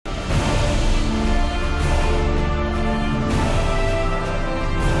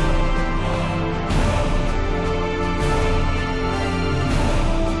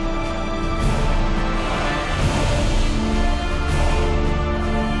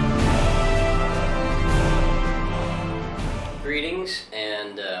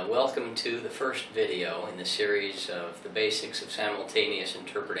welcome to the first video in the series of the basics of simultaneous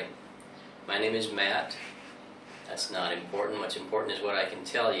interpreting. My name is Matt. That's not important. What's important is what I can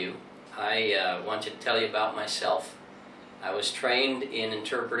tell you. I want to tell you about myself. I was trained in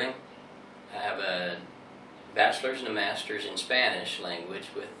interpreting. I have a bachelor's and a master's in Spanish language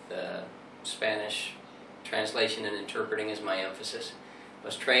with Spanish translation and interpreting as my emphasis. I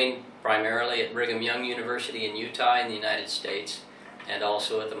was trained primarily at Brigham Young University in Utah in the United States, and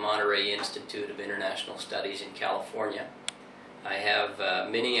also at the Monterey Institute of International Studies in California. I have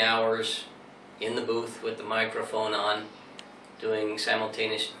many hours in the booth with the microphone on doing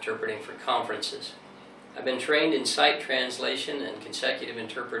simultaneous interpreting for conferences. I've been trained in sight translation and consecutive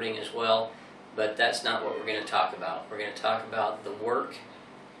interpreting as well, but that's not what we're going to talk about. We're going to talk about the work,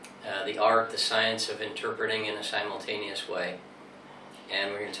 the art, the science of interpreting in a simultaneous way.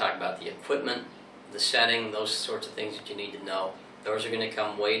 And we're going to talk about the equipment, the setting, those sorts of things that you need to know. Those are going to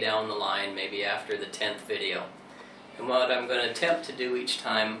come way down the line, maybe after the 10th video. And what I'm going to attempt to do each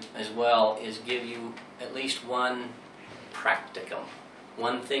time as well is give you at least one practicum,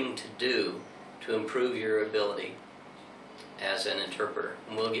 one thing to do to improve your ability as an interpreter.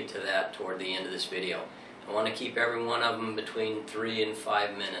 And we'll get to that toward the end of this video. I want to keep every one of them between 3 and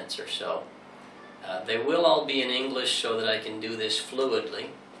 5 minutes or so. They will all be in English so that I can do this fluidly.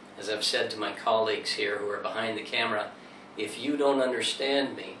 As I've said to my colleagues here who are behind the camera, if you don't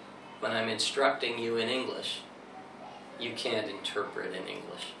understand me when I'm instructing you in English, you can't interpret in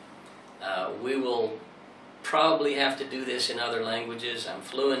English. We will probably have to do this in other languages. I'm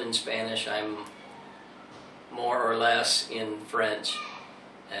fluent in Spanish. I'm more or less in French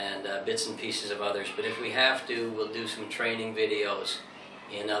and bits and pieces of others. But if we have to, we'll do some training videos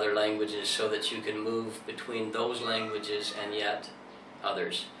in other languages so that you can move between those languages and yet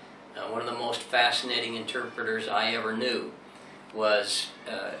others. One of the most fascinating interpreters I ever knew was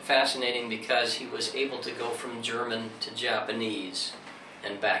fascinating because he was able to go from German to Japanese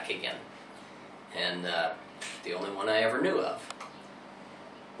and back again. And the only one I ever knew of.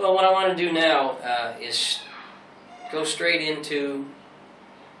 Well, what I want to do now is go straight into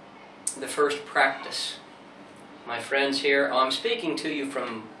the first practice. My friends here, I'm speaking to you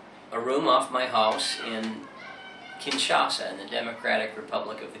from a room off my house in Kinshasa in the Democratic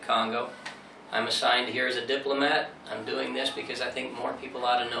Republic of the Congo. I'm assigned here as a diplomat. I'm doing this because I think more people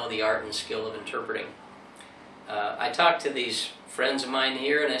ought to know the art and skill of interpreting. I talked to these friends of mine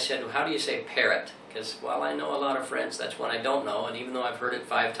here and I said, well, how do you say parrot? Because while I know a lot of French, that's one I don't know, and even though I've heard it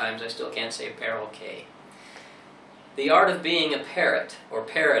 5 times, I still can't say perroquet. The art of being a parrot, or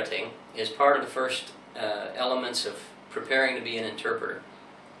parroting, is part of the first elements of preparing to be an interpreter.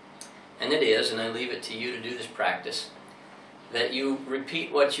 And it is, and I leave it to you to do this practice, that you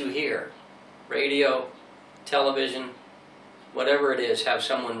repeat what you hear. Radio, television, whatever it is, have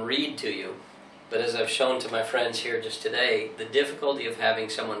someone read to you. But as I've shown to my friends here just today, the difficulty of having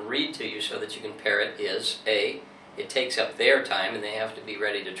someone read to you so that you can parrot is, A, it takes up their time and they have to be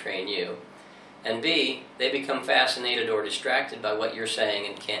ready to train you. And B, they become fascinated or distracted by what you're saying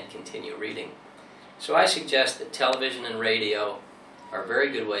and can't continue reading. So I suggest that television and radio are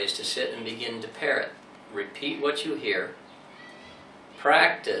very good ways to sit and begin to parrot. Repeat what you hear.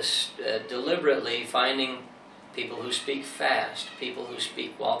 Practice deliberately finding people who speak fast, people who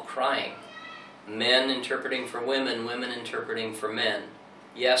speak while crying, men interpreting for women, women interpreting for men.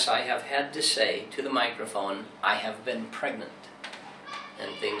 Yes, I have had to say to the microphone, I have been pregnant,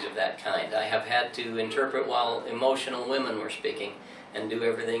 and things of that kind. I have had to interpret while emotional women were speaking and do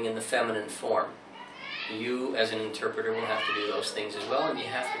everything in the feminine form. You, as an interpreter, will have to do those things as well, and you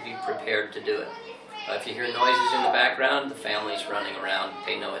have to be prepared to do it. If you hear noises in the background, the family's running around.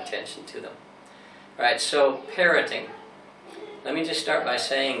 Pay no attention to them. All right, so parroting. Let me just start by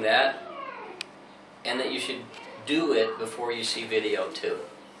saying that, and that you should do it before you see video 2,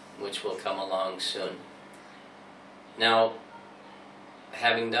 which will come along soon. Now,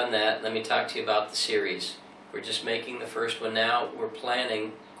 having done that, let me talk to you about the series. We're just making the first one now. We're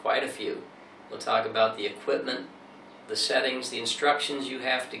planning quite a few. We'll talk about the equipment, the settings, the instructions you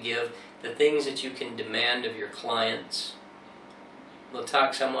have to give, the things that you can demand of your clients. We'll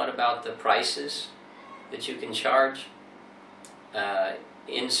talk somewhat about the prices that you can charge,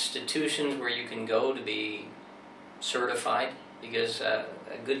 institutions where you can go to be certified, because a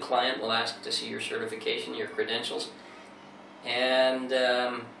good client will ask to see your certification, your credentials, and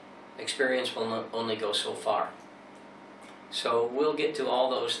experience will only go so far. So we'll get to all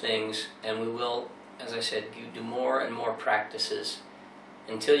those things, and we will, as I said, you do more and more practices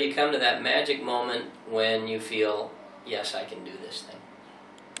until you come to that magic moment when you feel, yes, I can do this thing.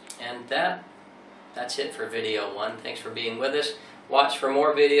 And that's it for video 1. Thanks for being with us. Watch for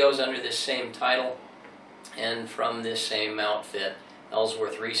more videos under this same title and from this same outfit,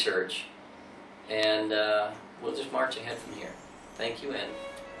 Ellsworth Research. And we'll just march ahead from here. Thank you and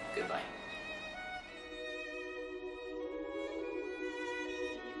goodbye.